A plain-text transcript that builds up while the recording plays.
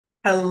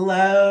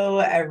Hello,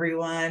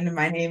 everyone.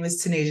 My name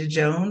is Tanasia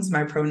Jones.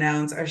 My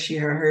pronouns are she,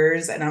 her,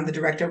 hers, and I'm the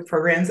director of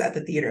programs at the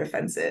Theater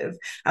Offensive.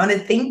 I want to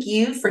thank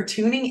you for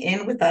tuning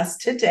in with us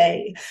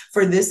today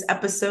for this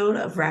episode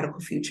of Radical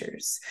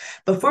Futures.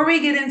 Before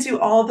we get into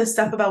all the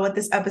stuff about what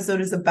this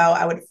episode is about,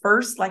 I would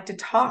first like to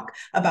talk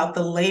about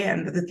the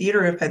land that the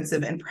Theater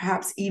Offensive and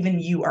perhaps even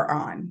you are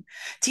on.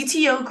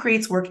 TTO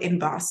creates work in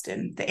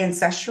Boston, the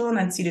ancestral and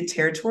unceded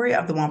territory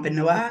of the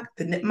Wampanoag,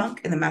 the Nipmuc,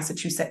 and the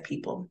Massachusetts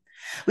people.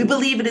 We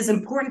believe it is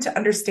important to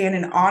understand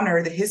and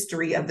honor the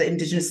history of the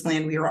Indigenous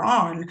land we are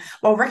on,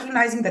 while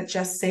recognizing that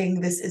just saying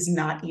this is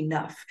not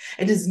enough.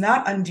 It does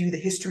not undo the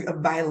history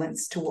of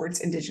violence towards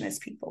Indigenous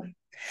people.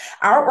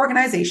 Our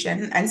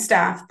organization and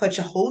staff pledge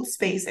to hold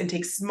space and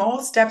take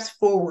small steps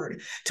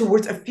forward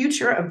towards a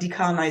future of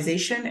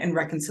decolonization and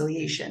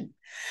reconciliation.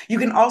 You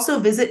can also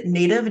visit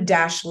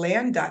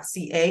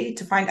native-land.ca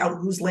to find out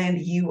whose land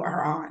you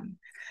are on.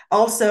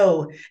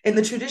 Also, in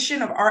the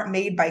tradition of art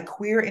made by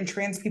queer and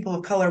trans people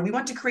of color, we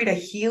want to create a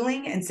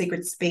healing and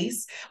sacred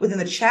space within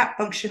the chat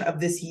function of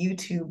this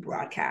YouTube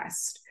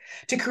broadcast.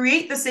 To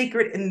create the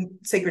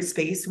sacred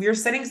space, we are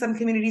setting some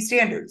community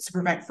standards to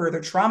prevent further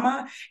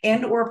trauma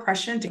and or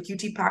oppression to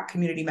QTPOC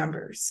community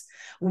members.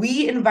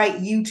 We invite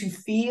you to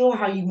feel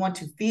how you want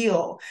to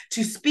feel,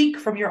 to speak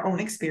from your own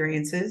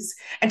experiences,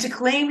 and to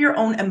claim your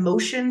own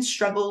emotions,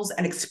 struggles,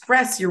 and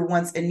express your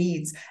wants and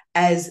needs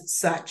as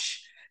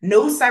such.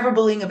 No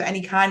cyberbullying of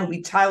any kind will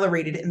be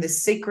tolerated in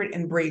this sacred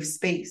and brave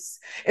space.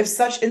 If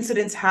such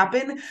incidents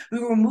happen, we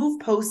will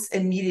remove posts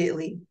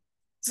immediately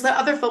so that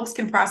other folks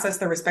can process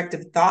their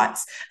respective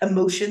thoughts,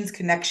 emotions,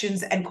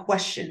 connections, and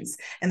questions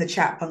in the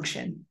chat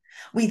function.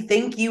 We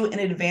thank you in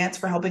advance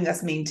for helping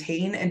us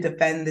maintain and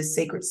defend this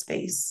sacred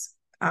space.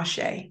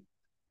 Ashe.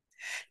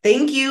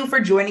 Thank you for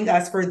joining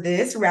us for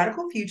this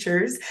Radical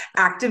Futures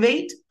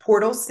Activate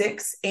Portal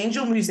 6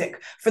 Angel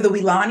Music for the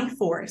Weelaunee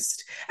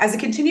Forest. As a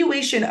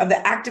continuation of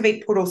the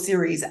Activate Portal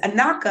series,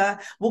 AnAkA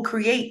will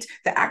create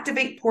the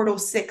Activate Portal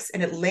 6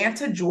 in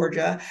Atlanta,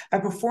 Georgia by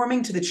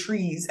performing to the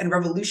trees and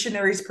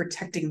revolutionaries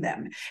protecting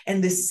them in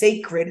this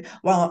sacred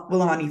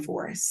Weelaunee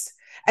Forest.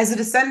 As a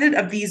descendant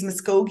of these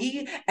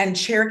Muskogee and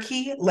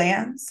Cherokee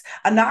lands,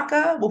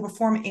 AnAkA will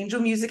perform angel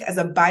music as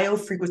a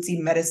biofrequency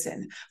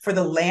medicine for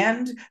the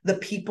land, the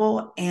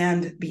people,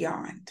 and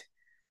beyond.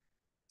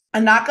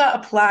 AnAkA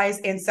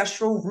applies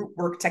ancestral root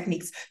work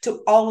techniques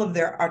to all of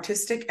their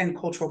artistic and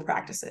cultural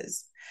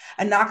practices.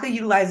 AnAkA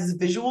utilizes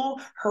visual,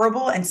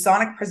 herbal, and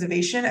sonic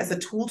preservation as a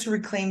tool to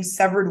reclaim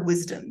severed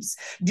wisdoms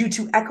due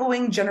to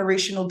echoing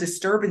generational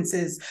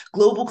disturbances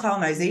global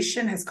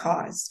colonization has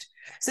caused.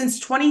 Since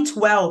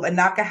 2012,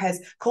 AnAkA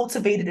has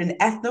cultivated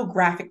an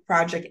ethnographic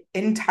project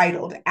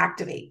entitled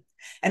Activate,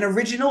 an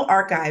original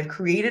archive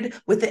created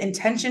with the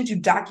intention to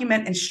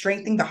document and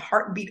strengthen the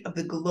heartbeat of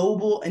the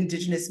global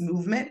Indigenous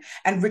movement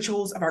and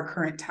rituals of our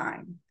current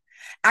time.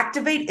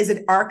 Activate is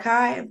an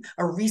archive,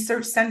 a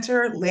research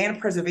center,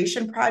 land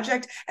preservation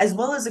project, as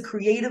well as a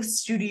creative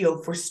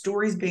studio for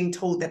stories being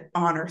told that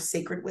honor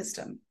sacred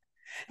wisdom.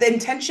 The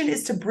intention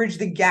is to bridge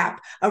the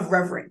gap of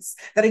reverence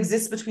that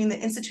exists between the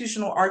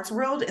institutional arts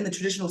world and the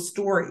traditional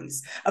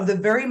stories of the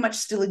very much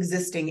still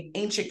existing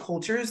ancient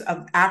cultures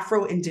of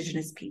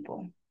Afro-Indigenous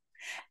people.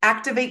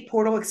 Activate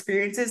Portal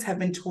experiences have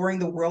been touring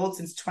the world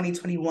since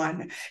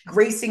 2021,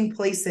 gracing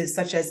places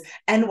such as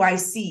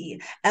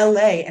NYC,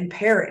 LA, and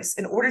Paris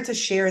in order to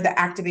share the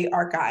Activate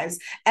archives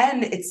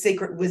and its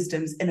sacred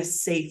wisdoms in a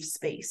safe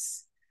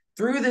space.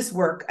 Through this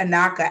work,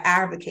 AnAkA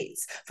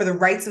advocates for the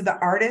rights of the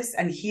artists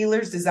and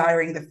healers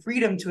desiring the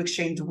freedom to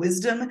exchange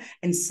wisdom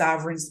in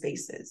sovereign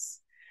spaces.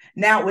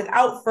 Now,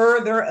 without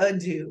further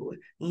ado,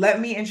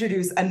 let me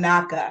introduce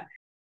AnAkA.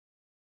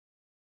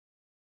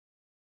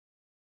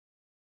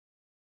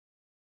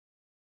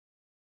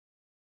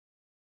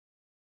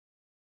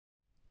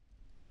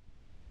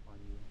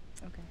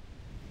 Okay.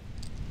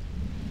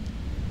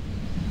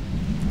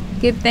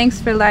 Give thanks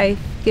for life.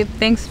 Give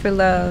thanks for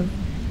love.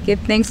 Give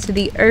thanks to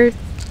the earth,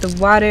 the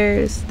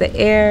waters, the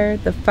air,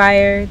 the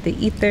fire, the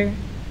ether.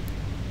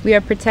 We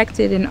are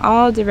protected in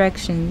all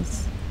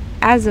directions.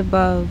 As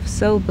above,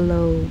 so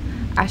below.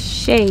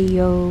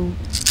 Ashe-yo.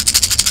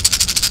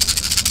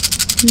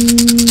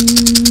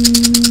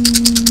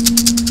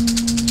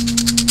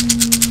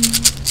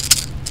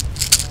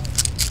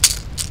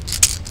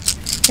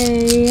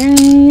 Hey,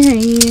 hey,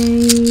 hey, hey.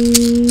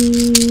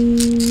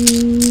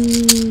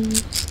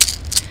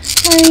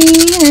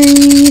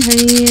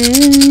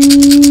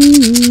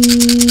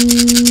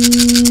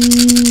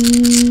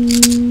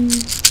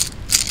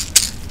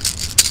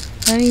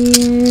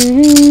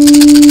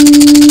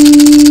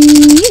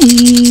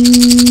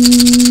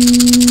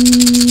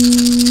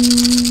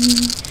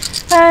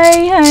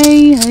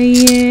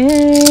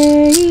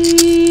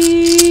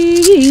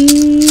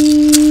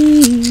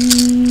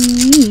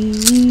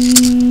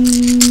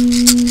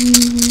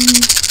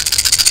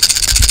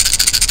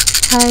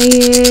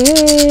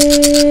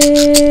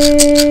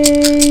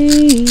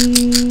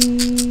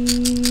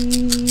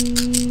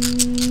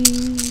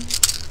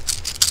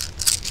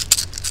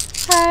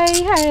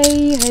 Hey,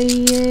 hey, hey, hey.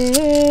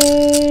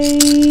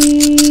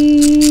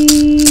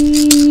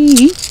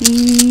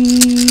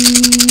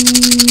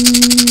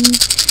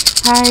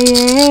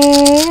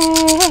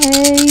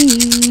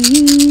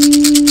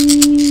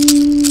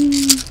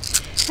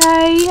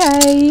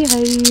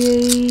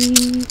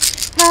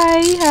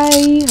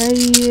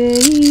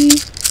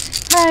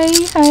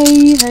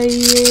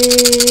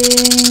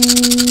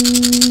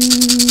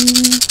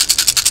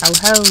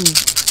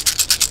 go.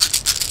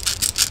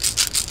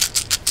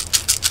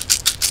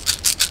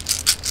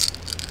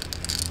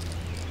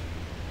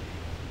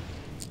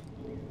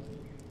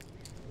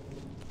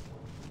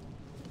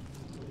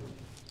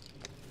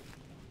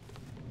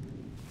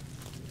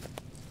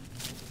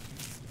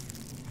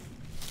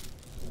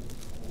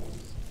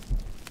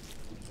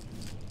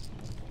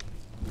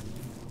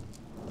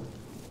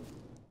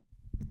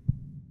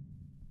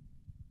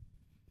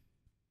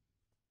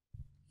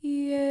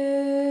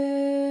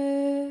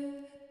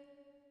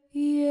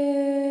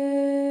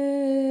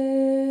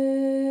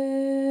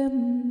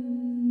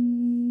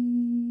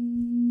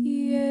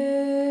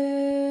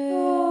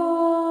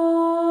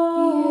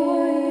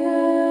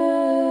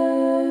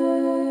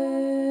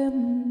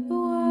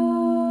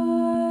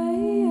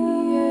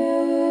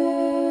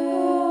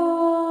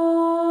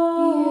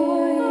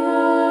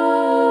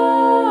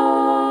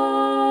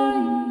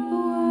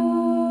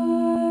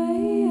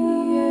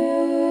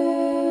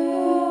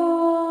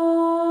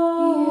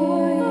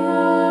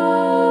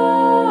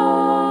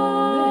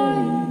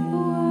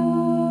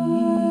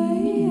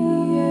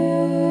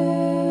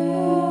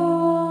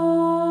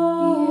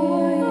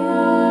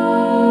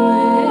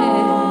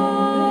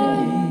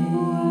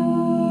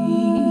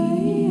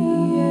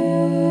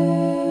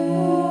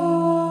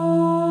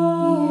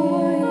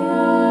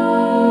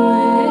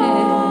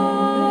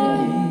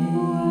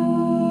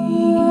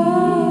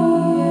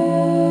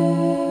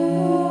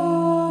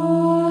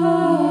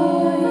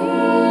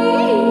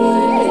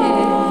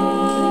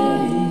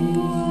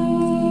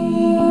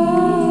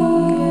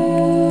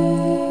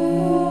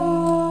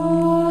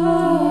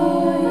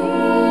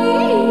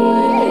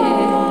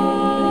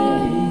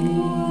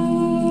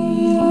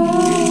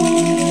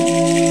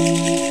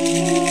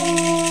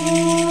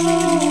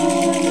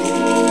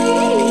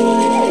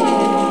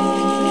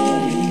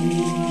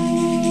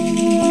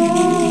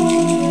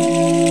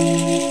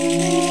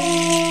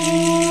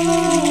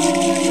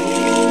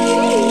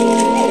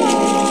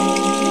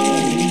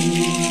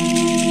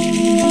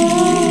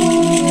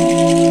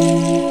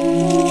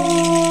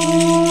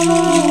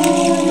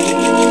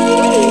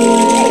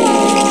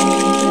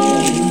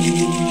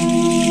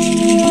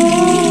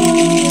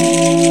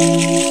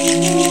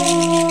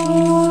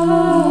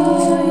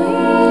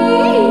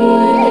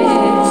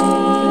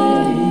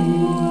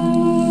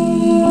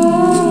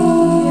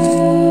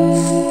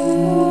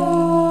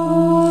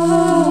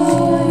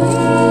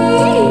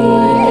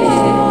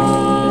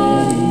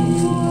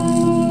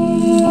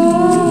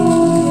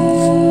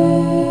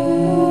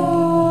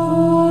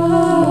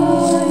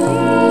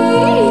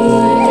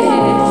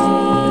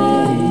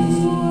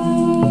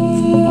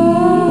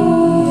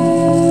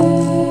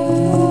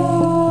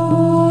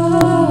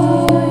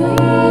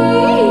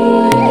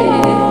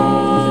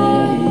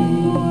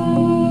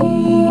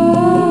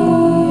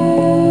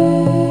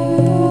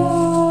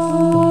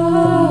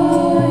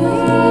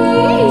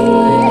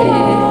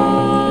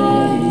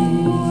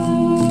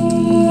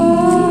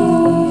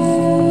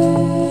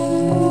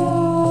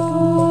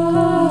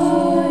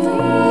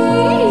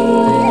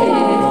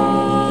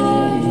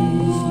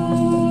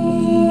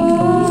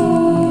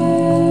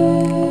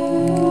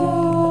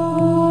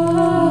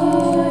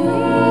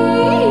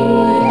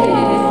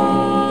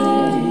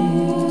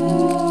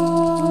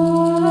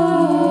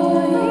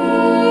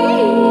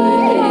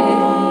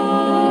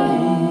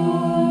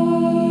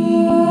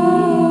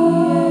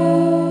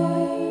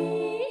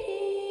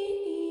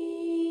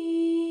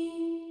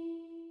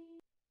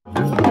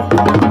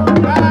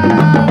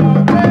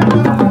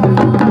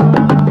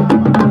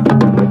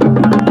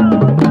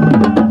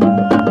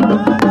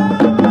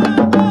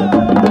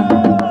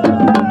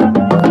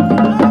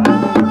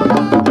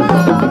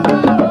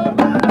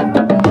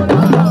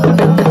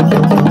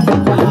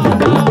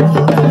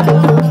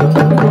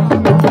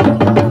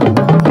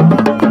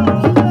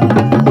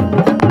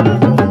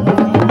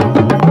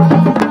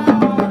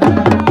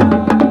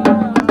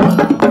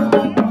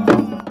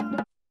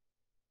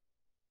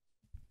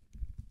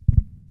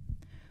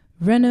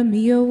 Run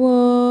me a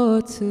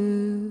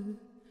water,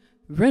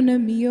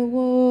 run me a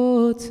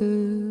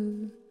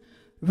water,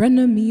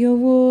 run me a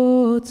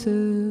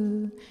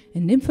water,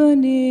 an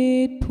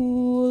infinite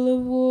pool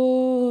of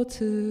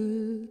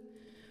water.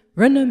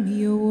 Run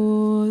me a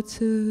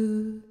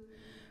water,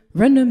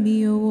 run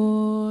me a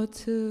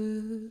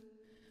water,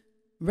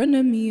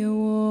 run me a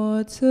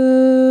water,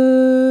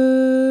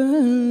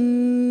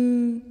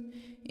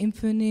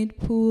 infinite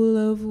pool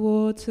of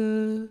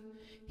water.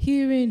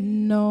 Here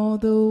in all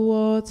the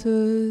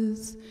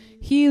waters,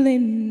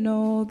 healing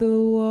all the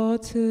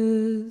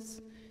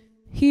waters.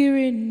 Here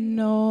in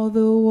all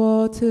the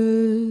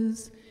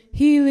waters,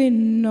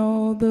 healing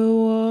all the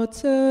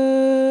waters.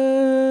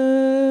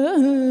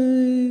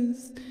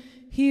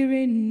 Here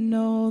in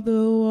all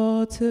the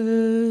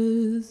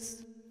waters.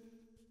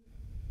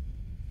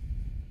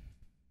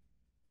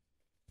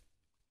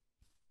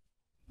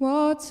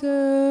 Waters,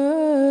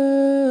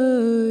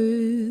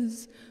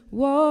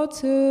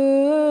 waters,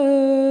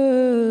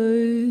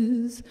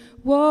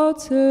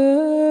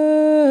 waters,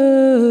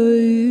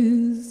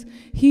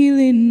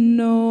 healing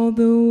all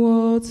the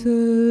waters.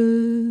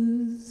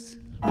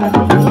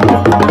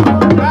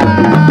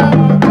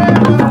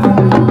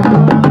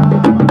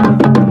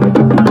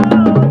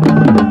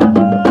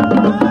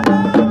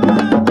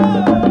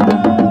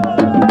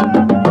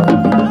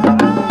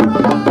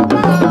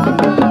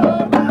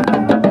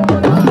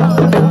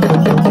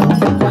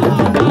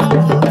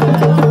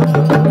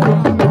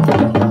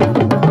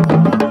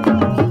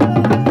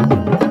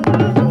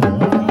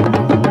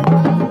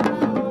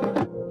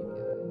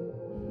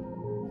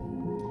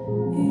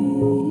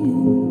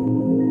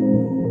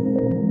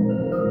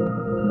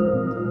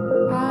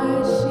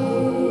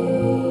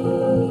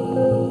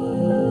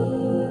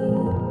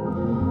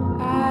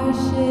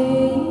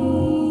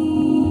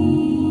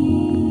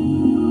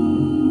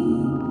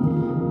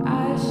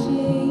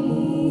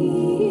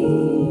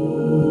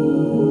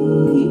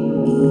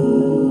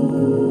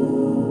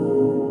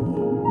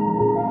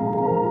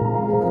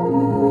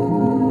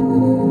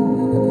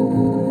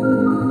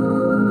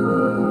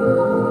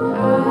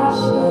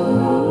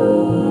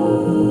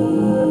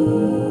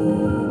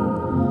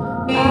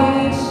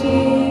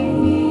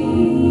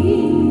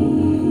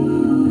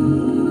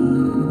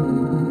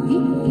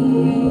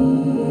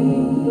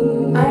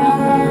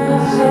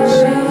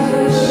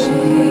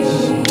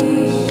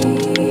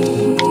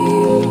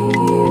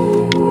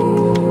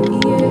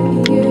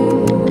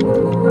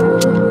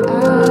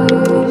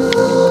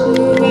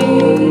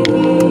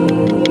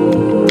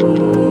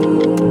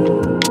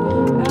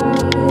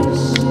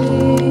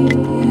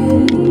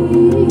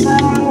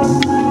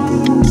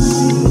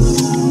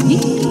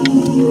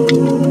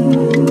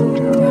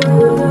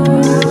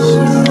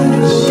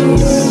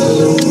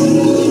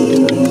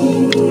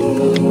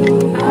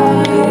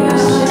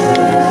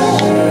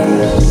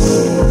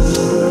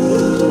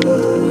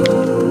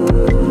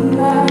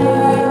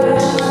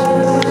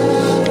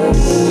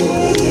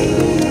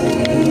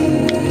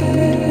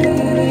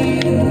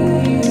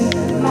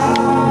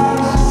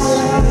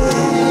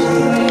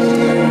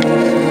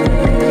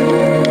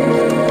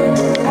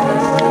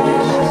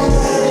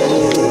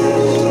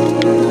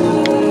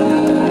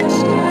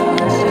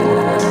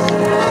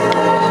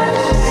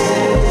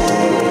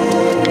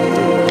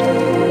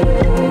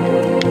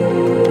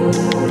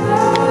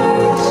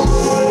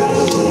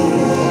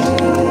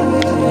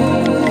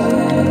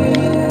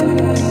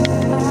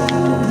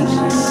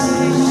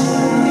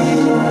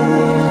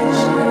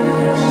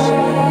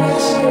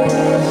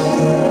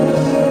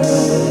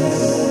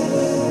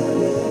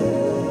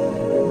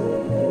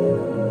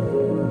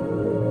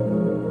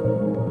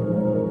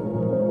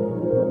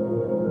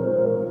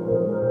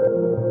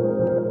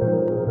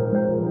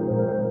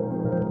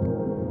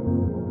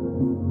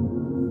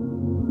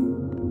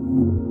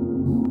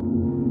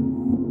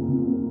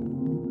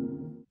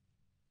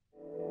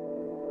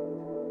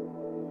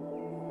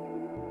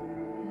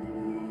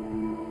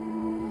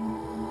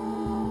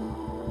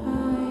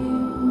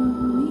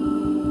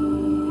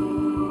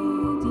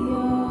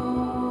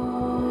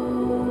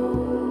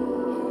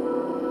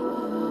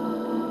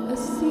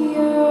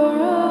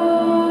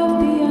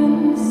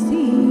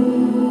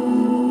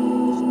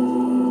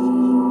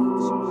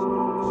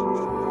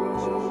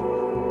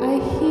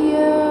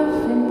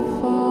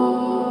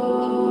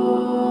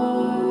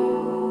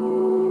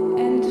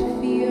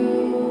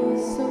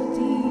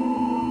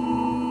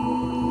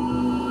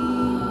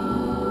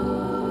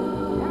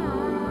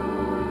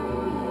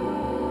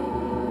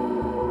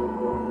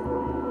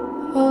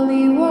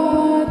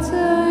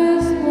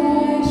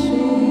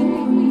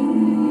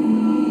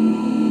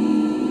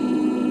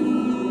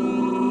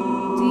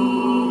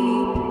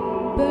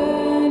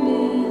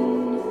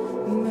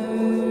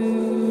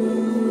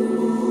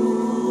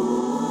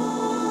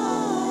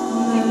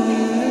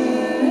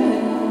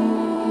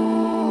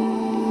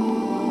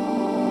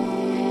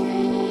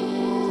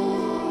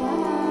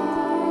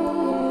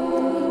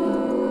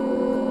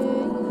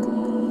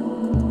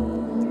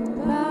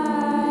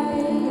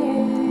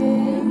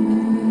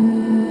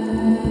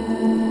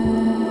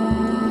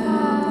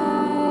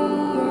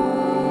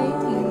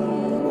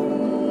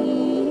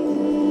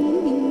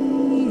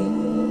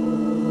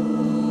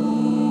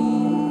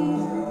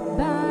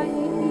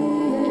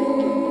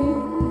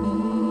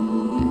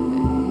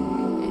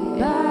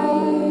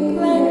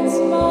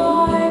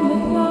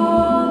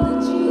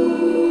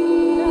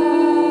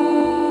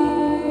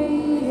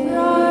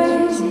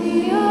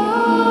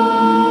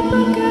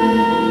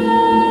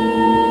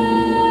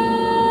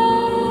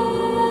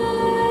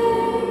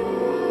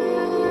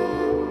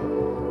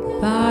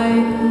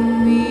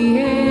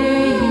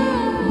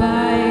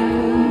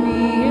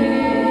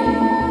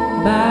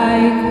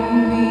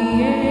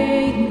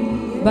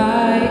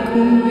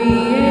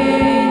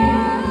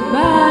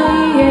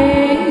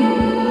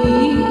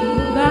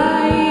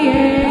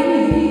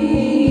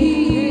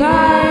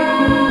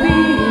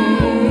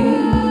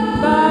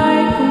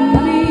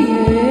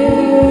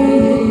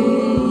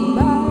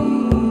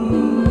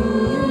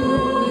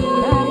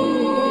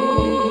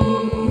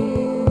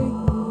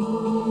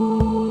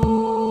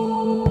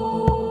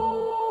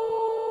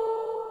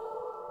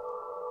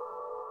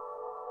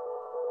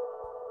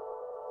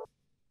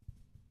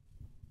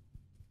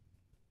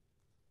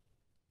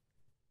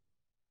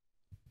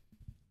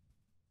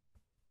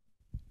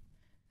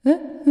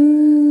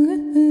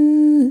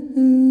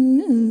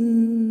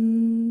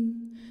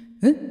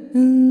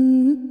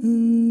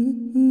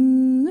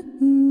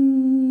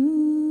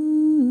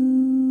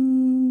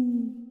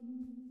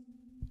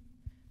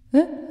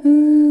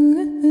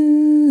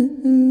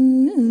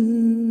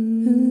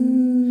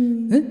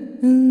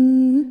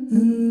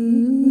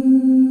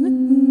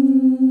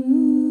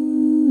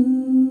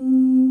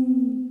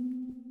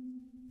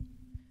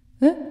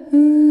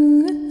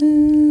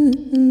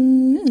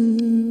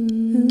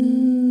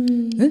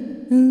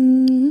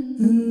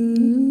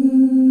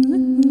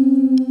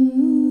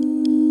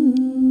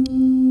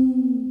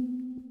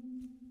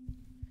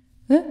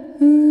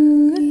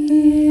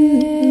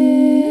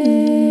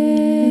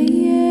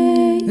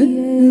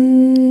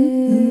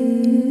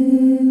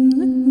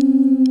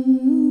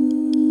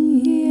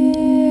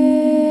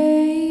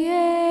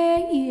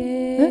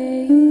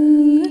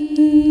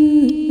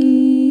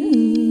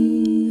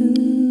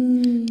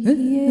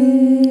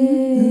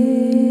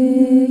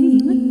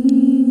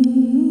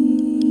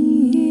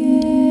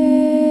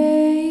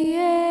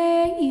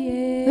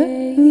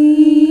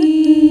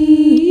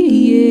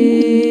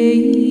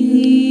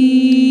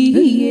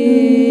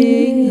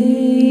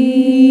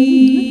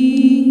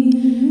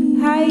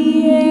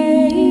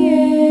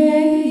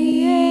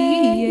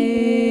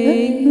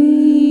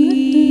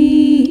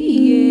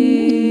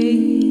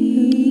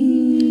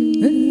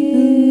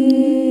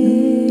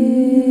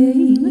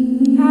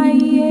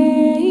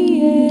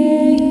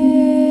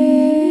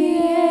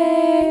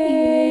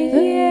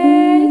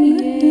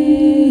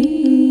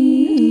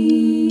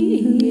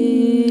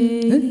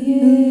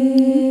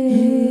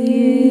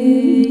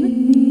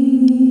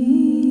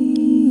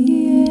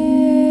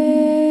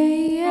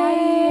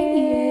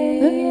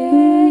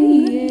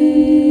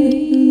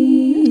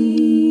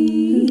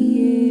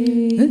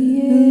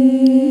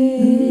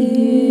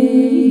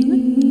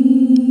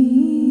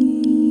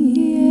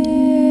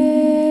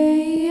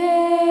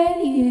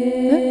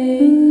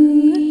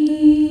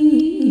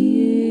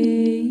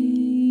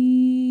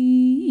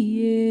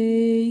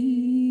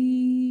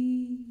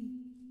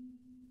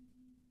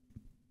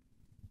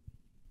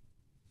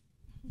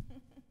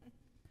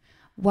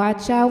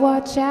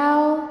 Watch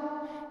out,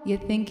 your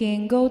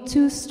thinking go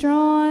too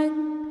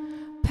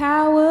strong.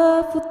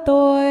 Powerful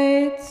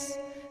thoughts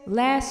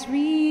last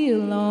real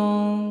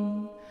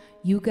long.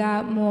 You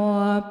got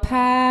more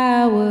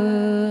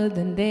power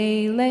than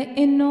they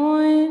letting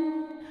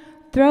on.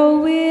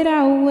 Throw it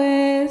out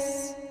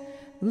west,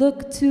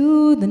 look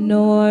to the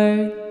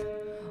north.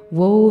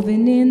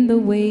 Woven in the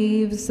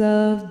waves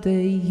of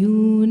the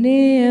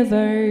universe.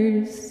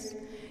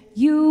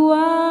 You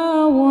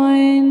are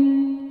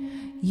one.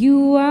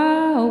 You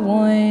are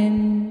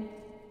one.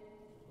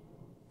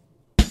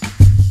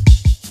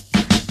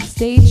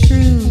 Stay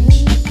true.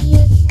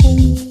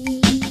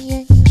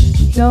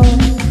 Don't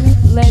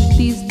let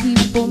these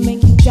people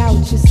make you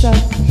doubt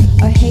yourself,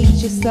 or hate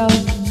yourself,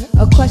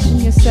 or question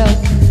yourself.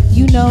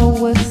 You know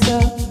what's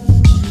up.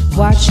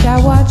 Watch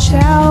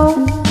out.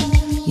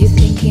 Your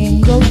thinking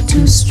go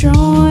too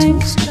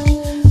strong.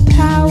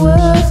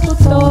 Powerful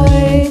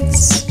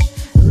thoughts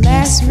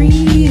last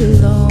real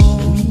long.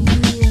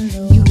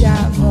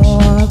 Got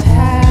more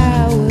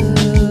power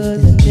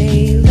than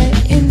they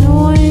letting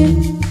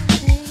on.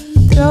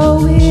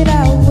 Throw it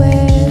out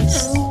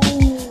west,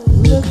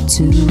 look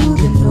to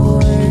the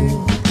north.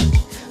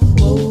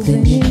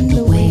 Woven in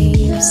the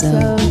waves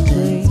of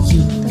the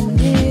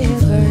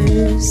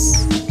universe.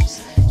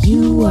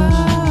 You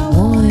are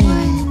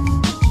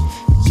one.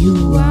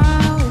 You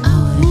are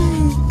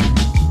one.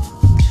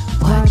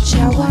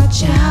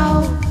 Watch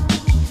out.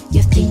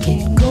 Your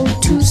thinking go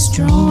too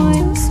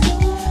strong.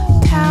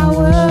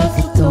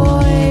 Powerful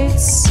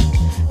thoughts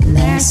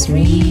last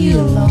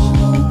real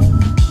long.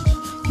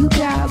 You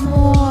got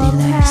more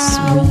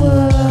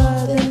power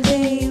than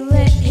they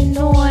letting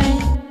on.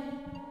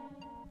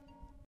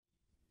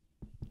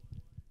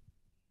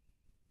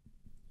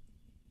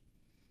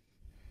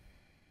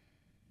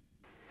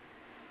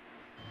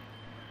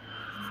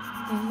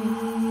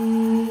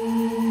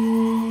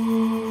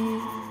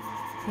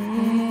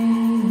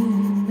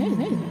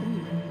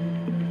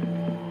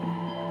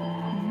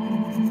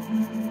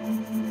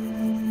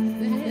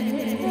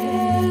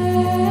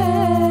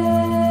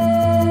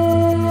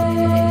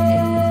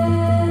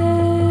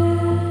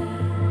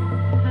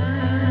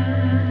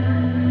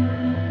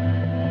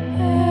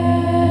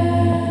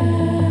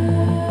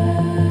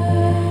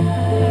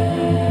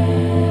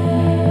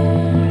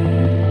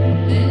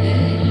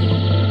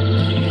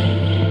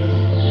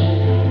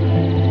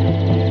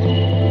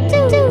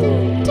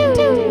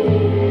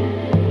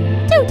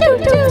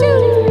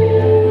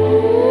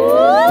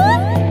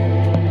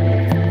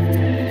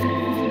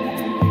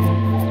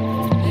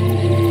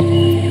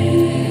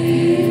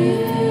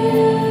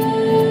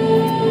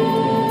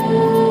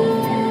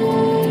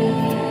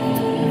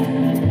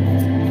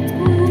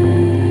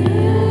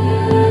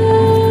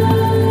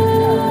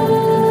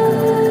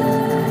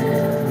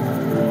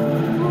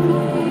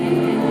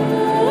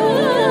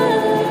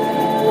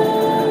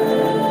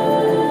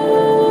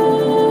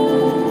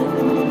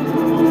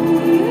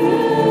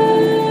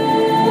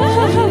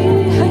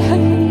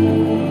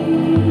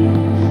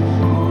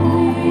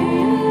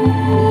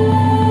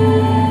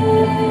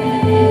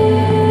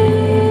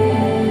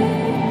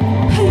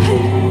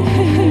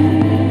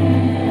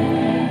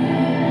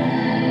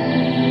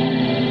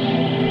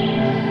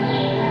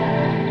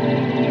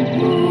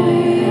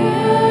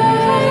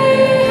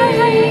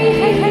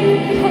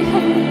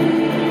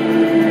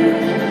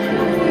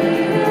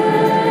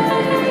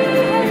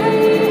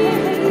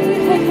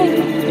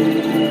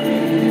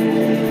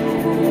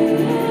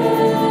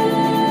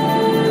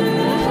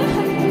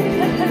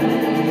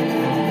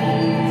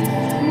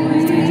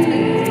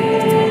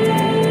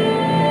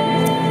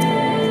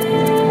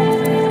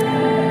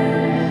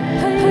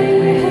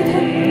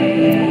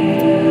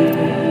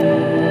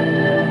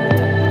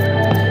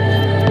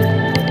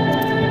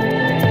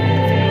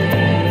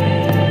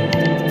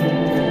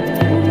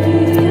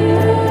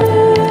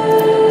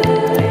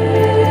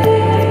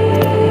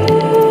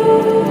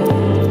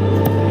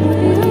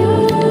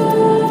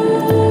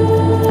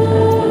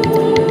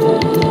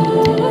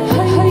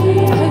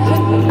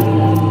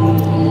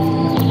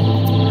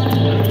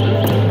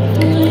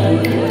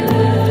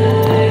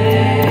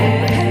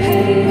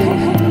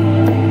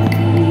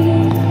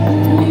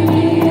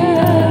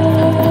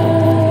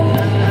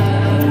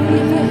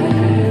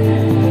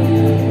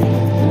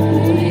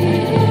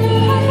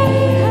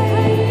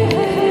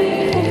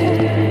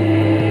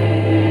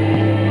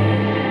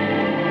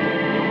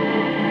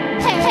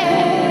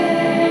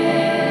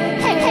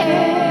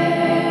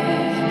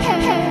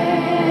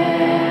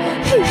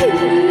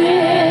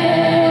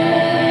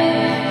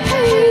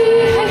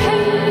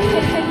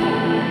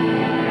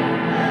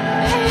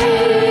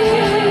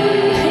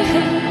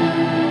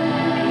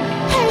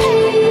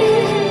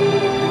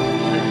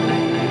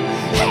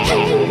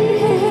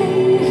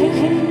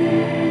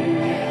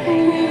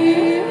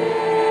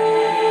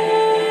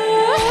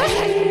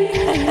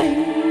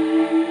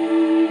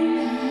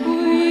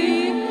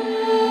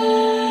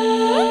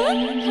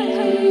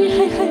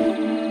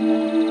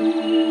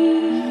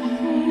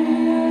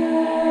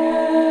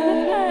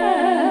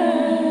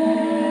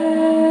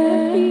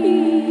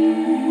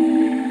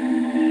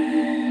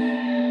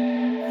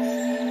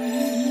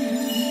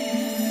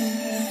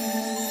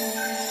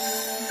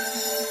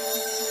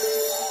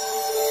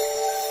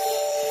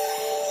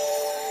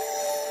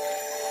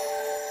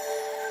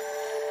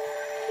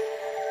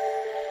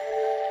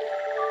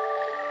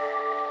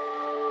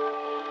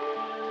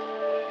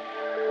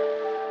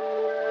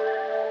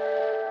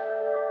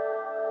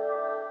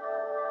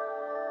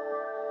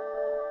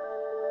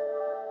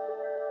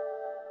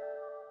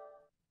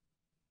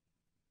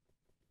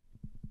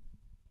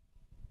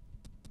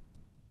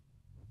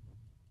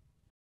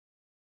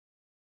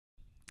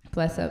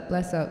 Bless up,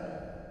 bless up.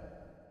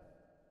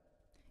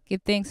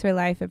 Give thanks for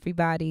life,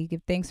 everybody.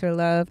 Give thanks for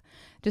love.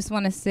 Just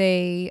want to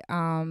say,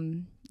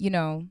 you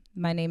know,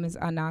 my name is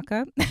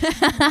AnAkA.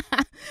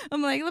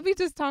 I'm like, let me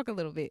just talk a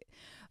little bit.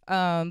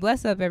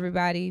 Bless up,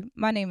 everybody.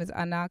 My name is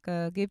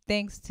AnAkA. Give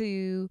thanks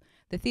to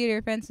the Theater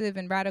Offensive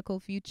and Radical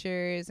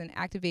Futures and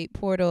AKTIV8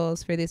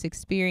 Portals for this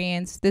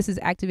experience. This is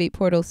AKTIV8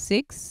 Portal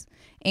 6,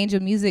 Angel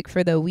Music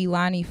for the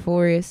Weelaunee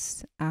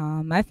Forest.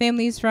 My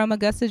family's from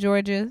Augusta,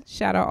 Georgia.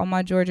 Shout out all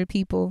my Georgia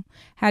people.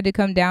 Had to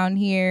come down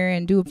here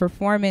and do a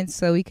performance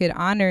so we could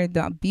honor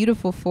the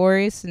beautiful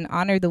forest and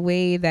honor the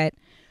way that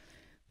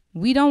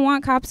we don't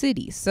want Cop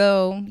City.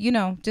 So, you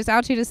know, just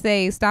out here to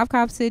say, stop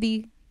Cop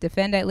City,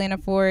 defend Atlanta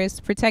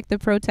Forest, protect the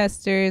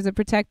protesters, the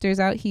protectors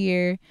out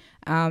here.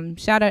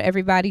 Shout out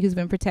everybody who's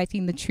been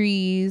protecting the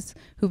trees,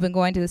 who've been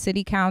going to the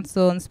city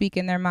council and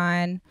speaking their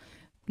mind.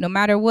 No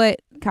matter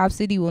what, Cop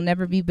City will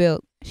never be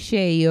built.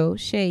 Sheyo,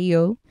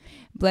 sheyo.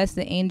 Bless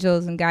the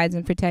angels and guides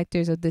and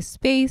protectors of this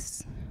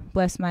space.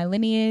 Bless my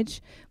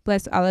lineage.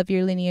 Bless all of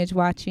your lineage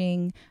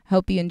watching.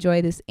 Hope you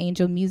enjoy this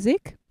angel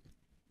music.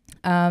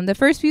 The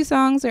first few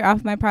songs are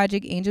off my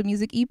project Angel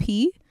Music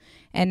EP,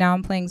 and now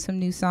I'm playing some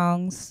new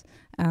songs.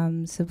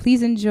 So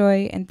please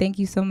enjoy, and thank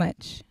you so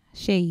much.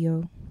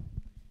 Sheyo.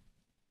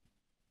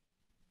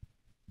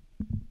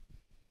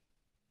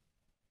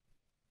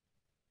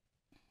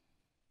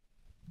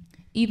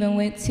 Even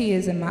with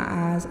tears in my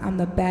eyes, I'm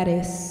the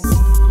baddest.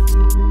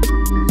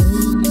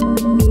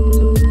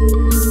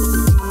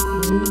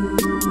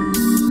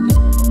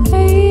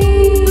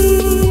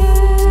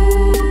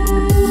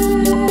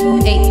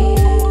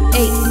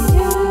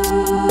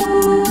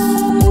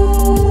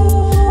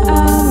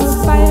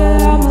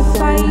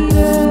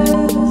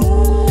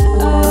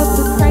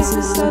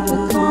 Of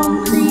the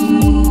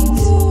concrete,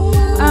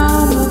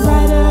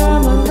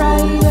 I'm a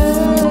writer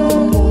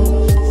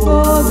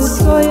for the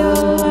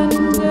soil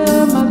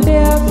under my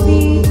bare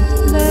feet.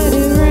 Let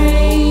it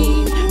rain.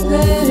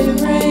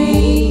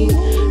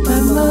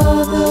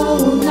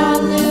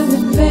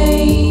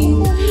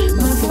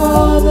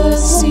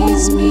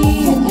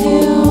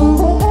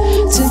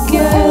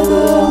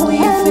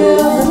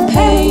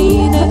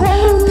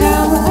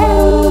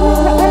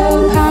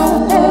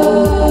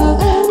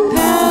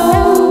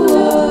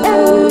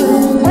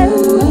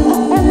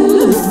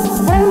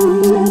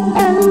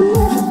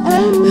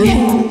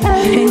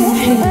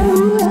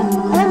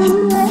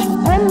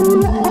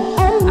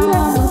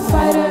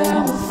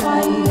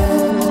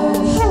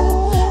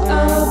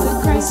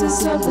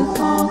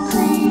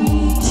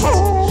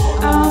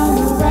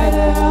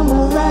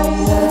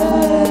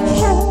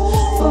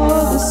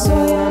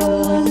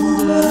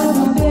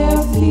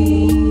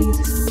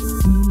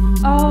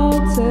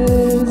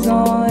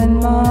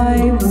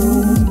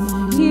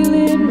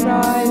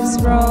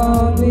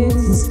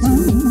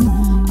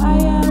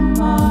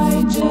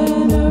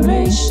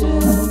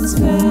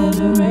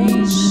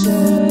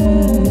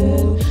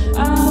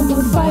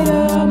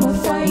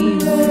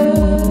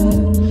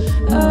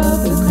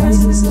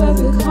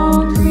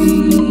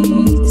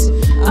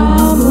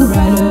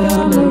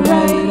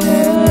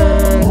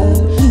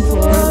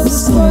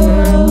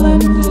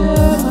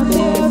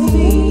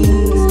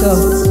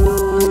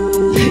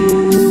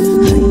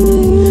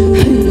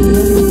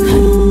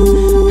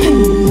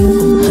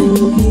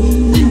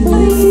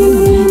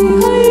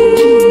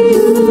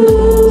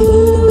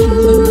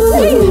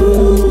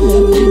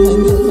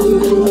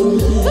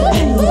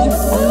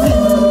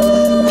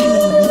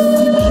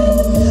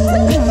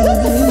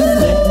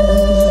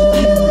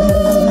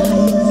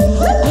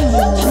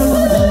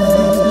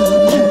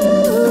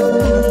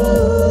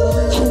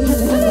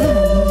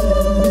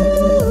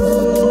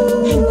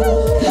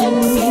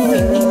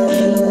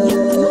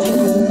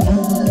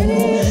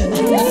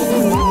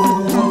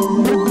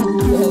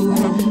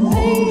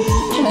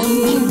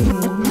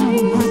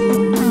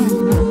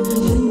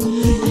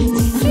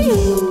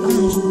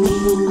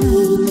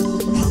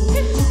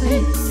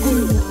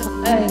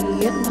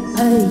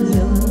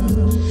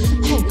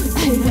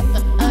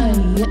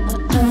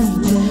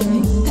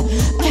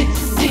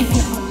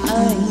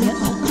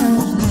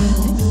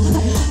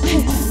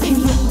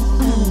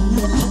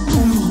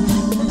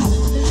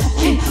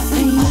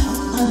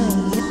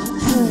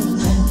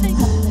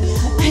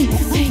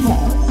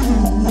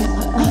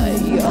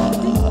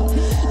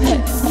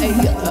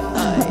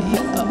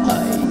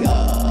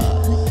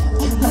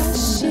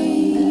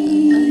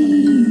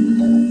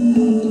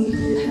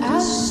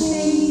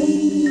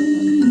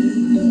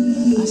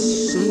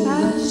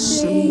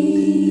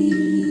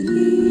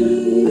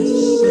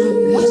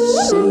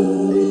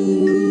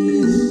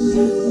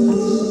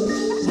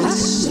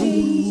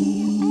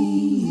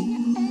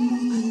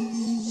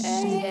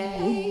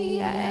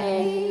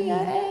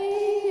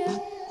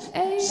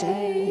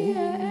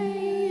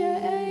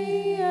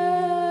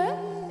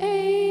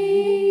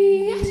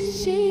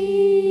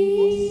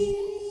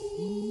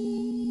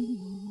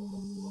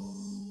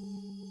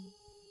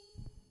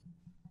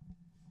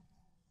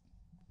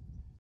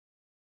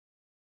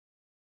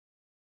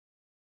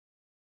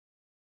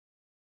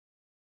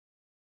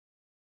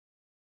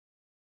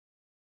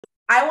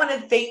 want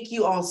to thank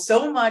you all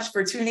so much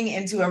for tuning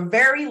into a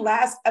very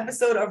last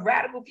episode of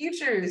Radical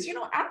Futures. You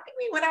know, I think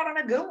we went out on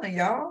a good one,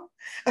 y'all.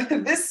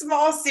 This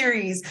small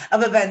series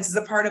of events is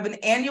a part of an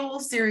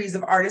annual series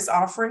of artist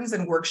offerings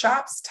and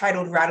workshops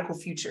titled Radical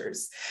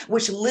Futures,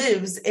 which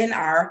lives in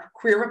our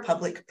Queer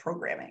Republic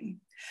programming.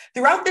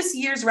 Throughout this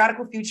year's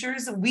Radical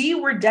Futures, we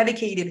were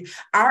dedicated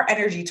our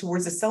energy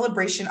towards the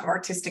celebration of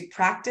artistic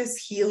practice,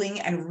 healing,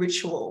 and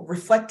ritual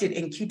reflected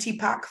in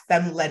QTPOC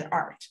femme-led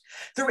art.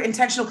 Through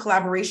intentional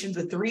collaborations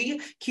with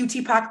 3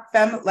 QTPOC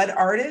femme-led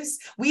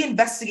artists, we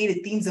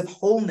investigated themes of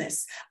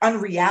wholeness,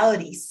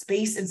 unrealities,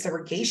 space and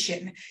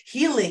segregation,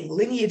 healing,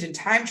 lineage and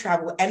time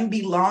travel, and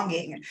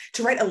belonging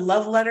to write a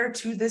love letter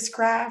to this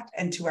craft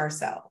and to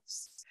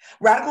ourselves.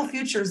 Radical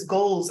Futures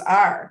goals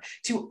are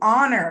to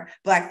honor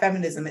Black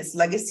feminism, its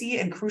legacy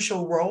and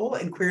crucial role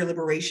in queer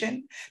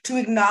liberation, to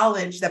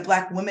acknowledge that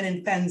Black women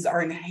and femmes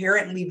are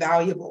inherently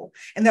valuable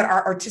and that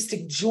our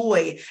artistic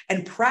joy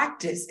and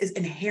practice is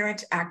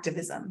inherent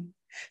activism,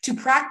 to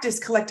practice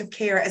collective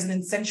care as an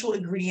essential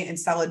ingredient in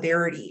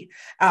solidarity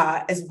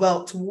as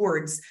well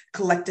towards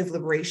collective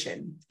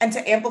liberation, and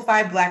to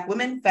amplify Black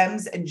women,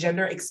 femmes, and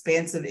gender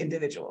expansive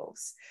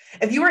individuals.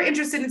 If you are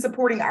interested in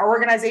supporting our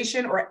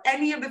organization or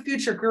any of the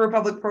future Queer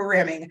Republic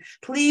programming,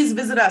 please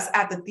visit us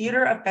at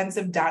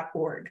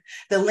thetheateroffensive.org.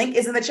 The link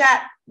is in the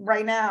chat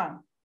right now.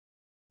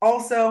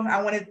 Also,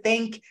 I want to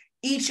thank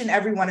each and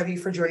every one of you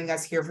for joining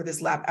us here for this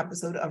last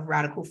episode of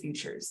Radical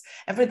Futures.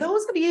 And for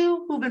those of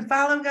you who've been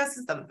following us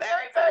since the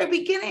very, very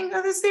beginning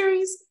of the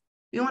series,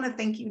 we want to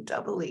thank you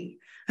doubly.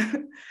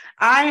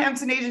 I am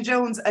Tanasia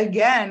Jones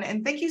again,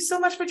 and thank you so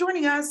much for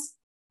joining us.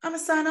 I'm going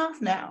to sign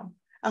off now.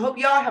 I hope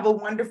y'all have a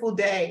wonderful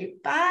day.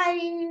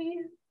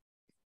 Bye.